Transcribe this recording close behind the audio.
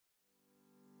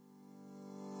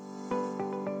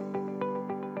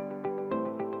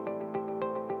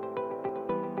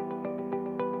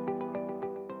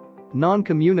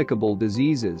Non-communicable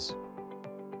diseases.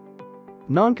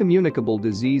 Non-communicable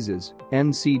diseases,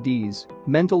 NCDs,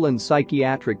 mental and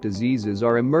psychiatric diseases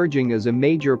are emerging as a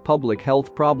major public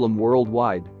health problem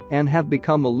worldwide and have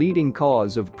become a leading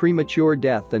cause of premature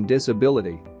death and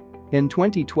disability. In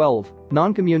 2012,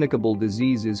 non-communicable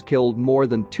diseases killed more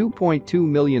than 2.2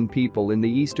 million people in the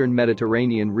Eastern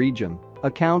Mediterranean region,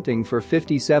 accounting for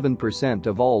 57%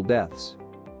 of all deaths.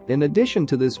 In addition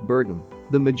to this burden,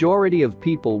 the majority of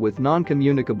people with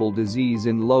non-communicable disease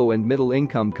in low- and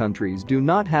middle-income countries do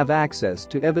not have access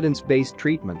to evidence-based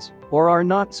treatments or are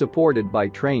not supported by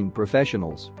trained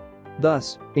professionals.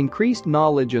 Thus, increased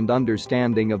knowledge and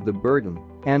understanding of the burden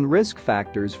and risk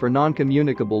factors for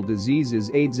non-communicable diseases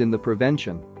aids in the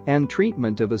prevention and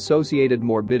treatment of associated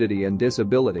morbidity and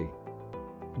disability.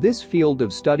 This field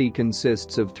of study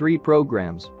consists of 3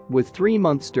 programs, with 3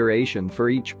 months duration for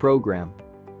each program.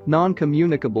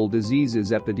 Non-communicable diseases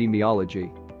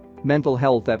epidemiology, mental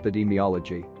health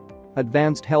epidemiology,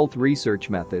 advanced health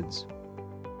research methods.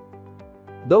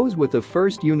 Those with a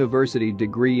first university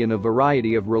degree in a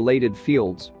variety of related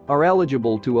fields are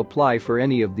eligible to apply for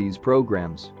any of these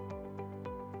programs.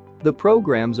 The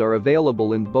programs are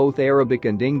available in both Arabic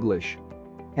and English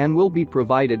and will be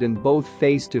provided in both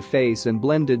face-to-face and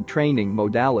blended training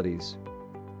modalities.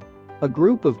 A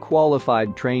group of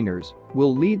qualified trainers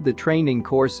will lead the training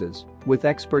courses, with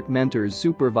expert mentors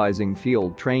supervising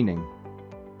field training.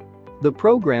 The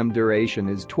program duration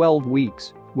is 12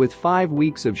 weeks, with 5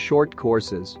 weeks of short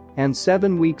courses and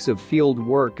 7 weeks of field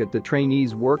work at the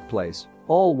trainee's workplace,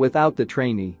 all without the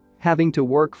trainee having to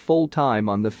work full-time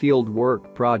on the field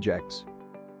work projects.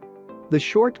 The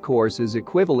short course is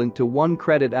equivalent to 1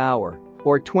 credit hour,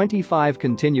 or 25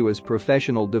 continuous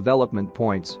professional development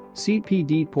points,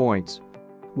 CPD points,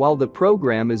 while the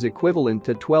program is equivalent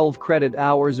to 12 credit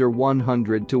hours or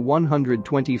 100 to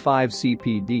 125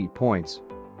 CPD points.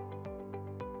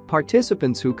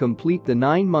 Participants who complete the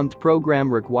 9-month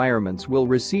program requirements will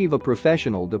receive a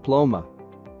professional diploma.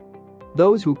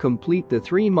 Those who complete the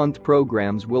 3-month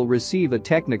programs will receive a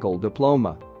technical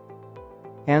diploma.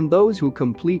 And those who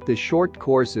complete the short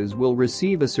courses will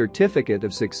receive a certificate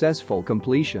of successful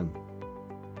completion.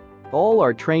 All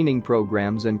our training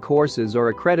programs and courses are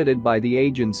accredited by the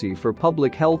Agency for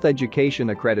Public Health Education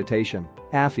Accreditation,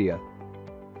 APHEA.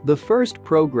 The first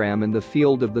program in the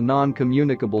field of the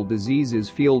non-communicable diseases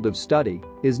field of study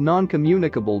is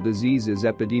non-communicable diseases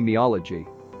epidemiology.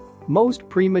 Most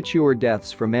premature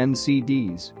deaths from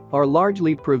NCDs are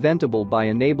largely preventable by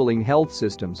enabling health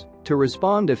systems to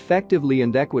respond effectively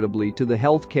and equitably to the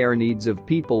healthcare needs of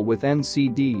people with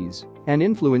NCDs and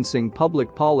influencing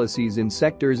public policies in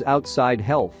sectors outside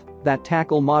health that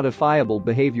tackle modifiable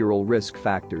behavioral risk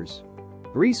factors.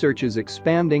 Research is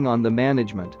expanding on the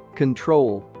management,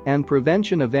 control, and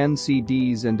prevention of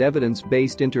NCDs, and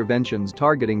evidence-based interventions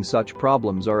targeting such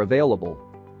problems are available.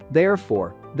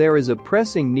 Therefore, there is a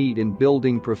pressing need in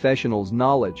building professionals'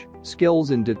 knowledge,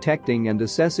 skills in detecting and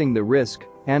assessing the risk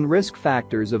and risk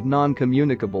factors of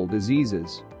non-communicable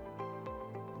diseases.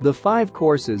 The 5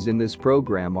 courses in this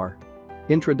program are: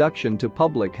 Introduction to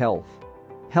Public Health,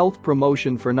 Health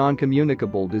Promotion for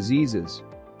Non-Communicable Diseases,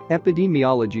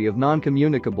 Epidemiology of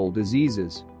Non-Communicable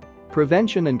Diseases,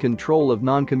 Prevention and Control of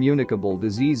Non-Communicable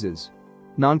Diseases,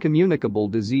 Non-Communicable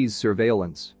Disease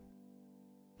Surveillance.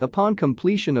 Upon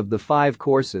completion of the 5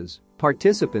 courses,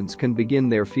 participants can begin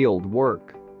their field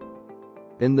work.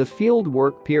 In the field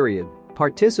work period,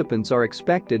 participants are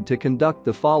expected to conduct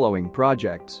the following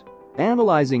projects: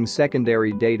 analyzing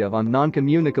secondary data on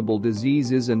non-communicable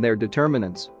diseases and their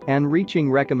determinants, and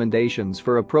reaching recommendations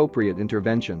for appropriate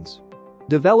interventions.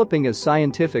 Developing a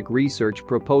scientific research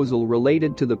proposal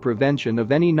related to the prevention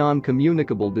of any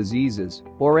non-communicable diseases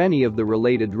or any of the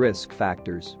related risk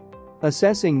factors.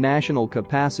 Assessing national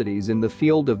capacities in the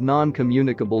field of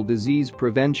non-communicable disease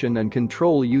prevention and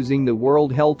control using the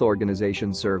World Health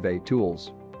Organization survey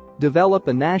tools. Develop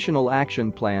a national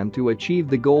action plan to achieve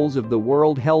the goals of the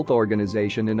World Health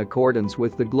Organization in accordance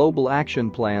with the Global Action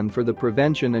Plan for the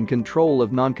Prevention and Control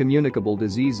of Non-Communicable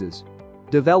Diseases.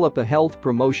 Develop a health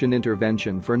promotion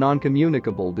intervention for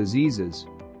non-communicable diseases.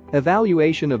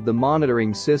 Evaluation of the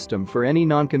monitoring system for any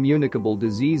non-communicable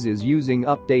diseases using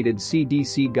updated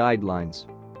CDC guidelines.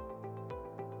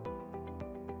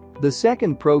 The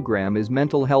second program is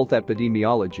Mental Health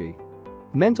Epidemiology.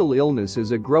 Mental illness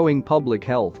is a growing public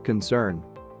health concern.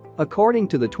 According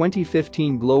to the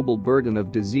 2015 Global Burden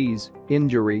of Disease,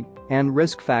 Injury, and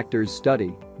Risk Factors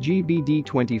Study, GBD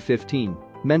 2015,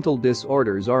 mental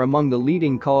disorders are among the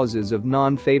leading causes of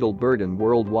non-fatal burden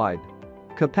worldwide.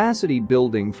 Capacity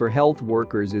building for health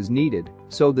workers is needed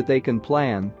so that they can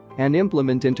plan, and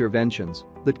implement interventions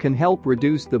that can help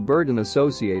reduce the burden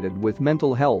associated with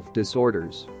mental health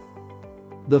disorders.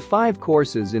 The 5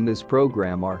 courses in this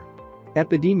program are: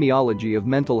 Epidemiology of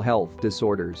Mental Health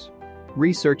Disorders,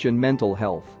 Research in Mental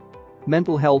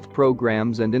Health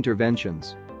Programs and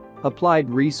Interventions, Applied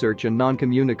Research and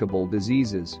Non-Communicable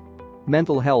Diseases,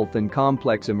 Mental Health and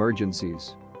Complex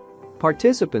Emergencies.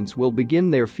 Participants will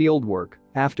begin their fieldwork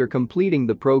after completing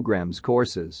the program's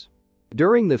courses.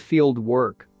 During the field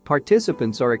work,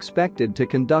 participants are expected to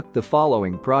conduct the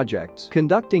following projects: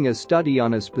 conducting a study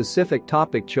on a specific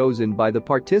topic chosen by the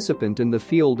participant in the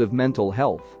field of mental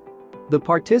health. The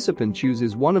participant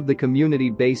chooses one of the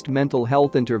community-based mental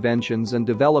health interventions and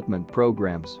development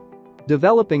programs.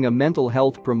 Developing a mental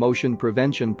health promotion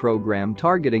prevention program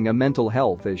targeting a mental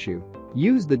health issue.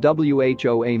 Use the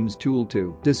WHO AIMS tool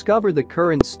to discover the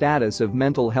current status of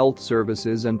mental health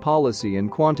services and policy in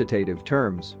quantitative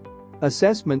terms.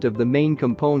 Assessment of the main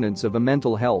components of a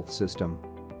mental health system.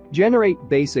 Generate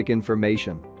basic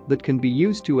information that can be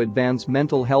used to advance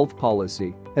mental health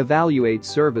policy, evaluate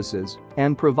services,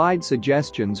 and provide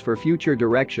suggestions for future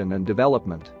direction and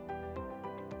development.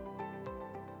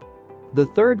 The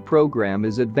 3rd program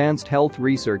is Advanced Health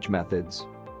Research Methods.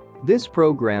 This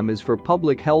program is for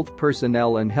public health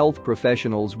personnel and health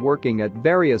professionals working at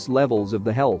various levels of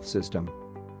the health system.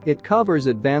 It covers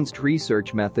advanced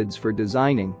research methods for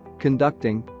designing,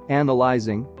 conducting,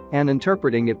 analyzing, and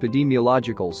interpreting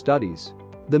epidemiological studies.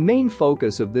 The main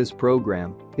focus of this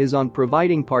program is on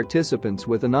providing participants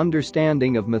with an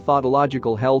understanding of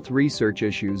methodological health research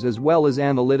issues as well as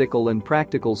analytical and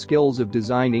practical skills of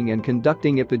designing and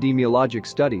conducting epidemiologic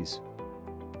studies.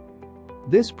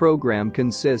 This program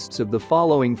consists of the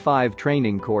following 5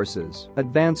 training courses: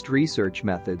 Advanced Research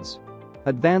Methods,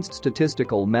 Advanced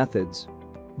Statistical Methods,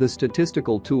 the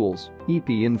Statistical Tools,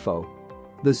 EP-Info,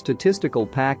 the Statistical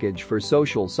Package for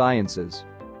Social Sciences,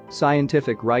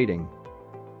 Scientific Writing.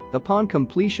 Upon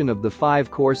completion of the 5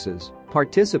 courses,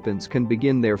 participants can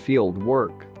begin their field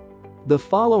work. The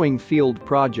following field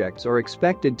projects are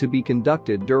expected to be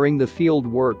conducted during the field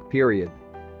work period.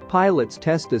 Pilots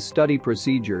test the study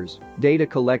procedures, data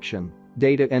collection,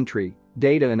 data entry,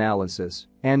 data analysis,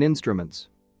 and instruments.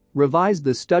 Revise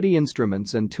the study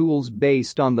instruments and tools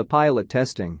based on the pilot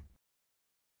testing.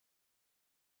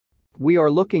 We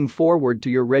are looking forward to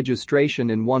your registration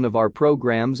in one of our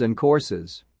programs and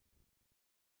courses.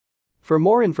 For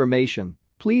more information,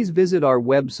 please visit our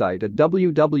website at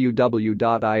www.iaf.org.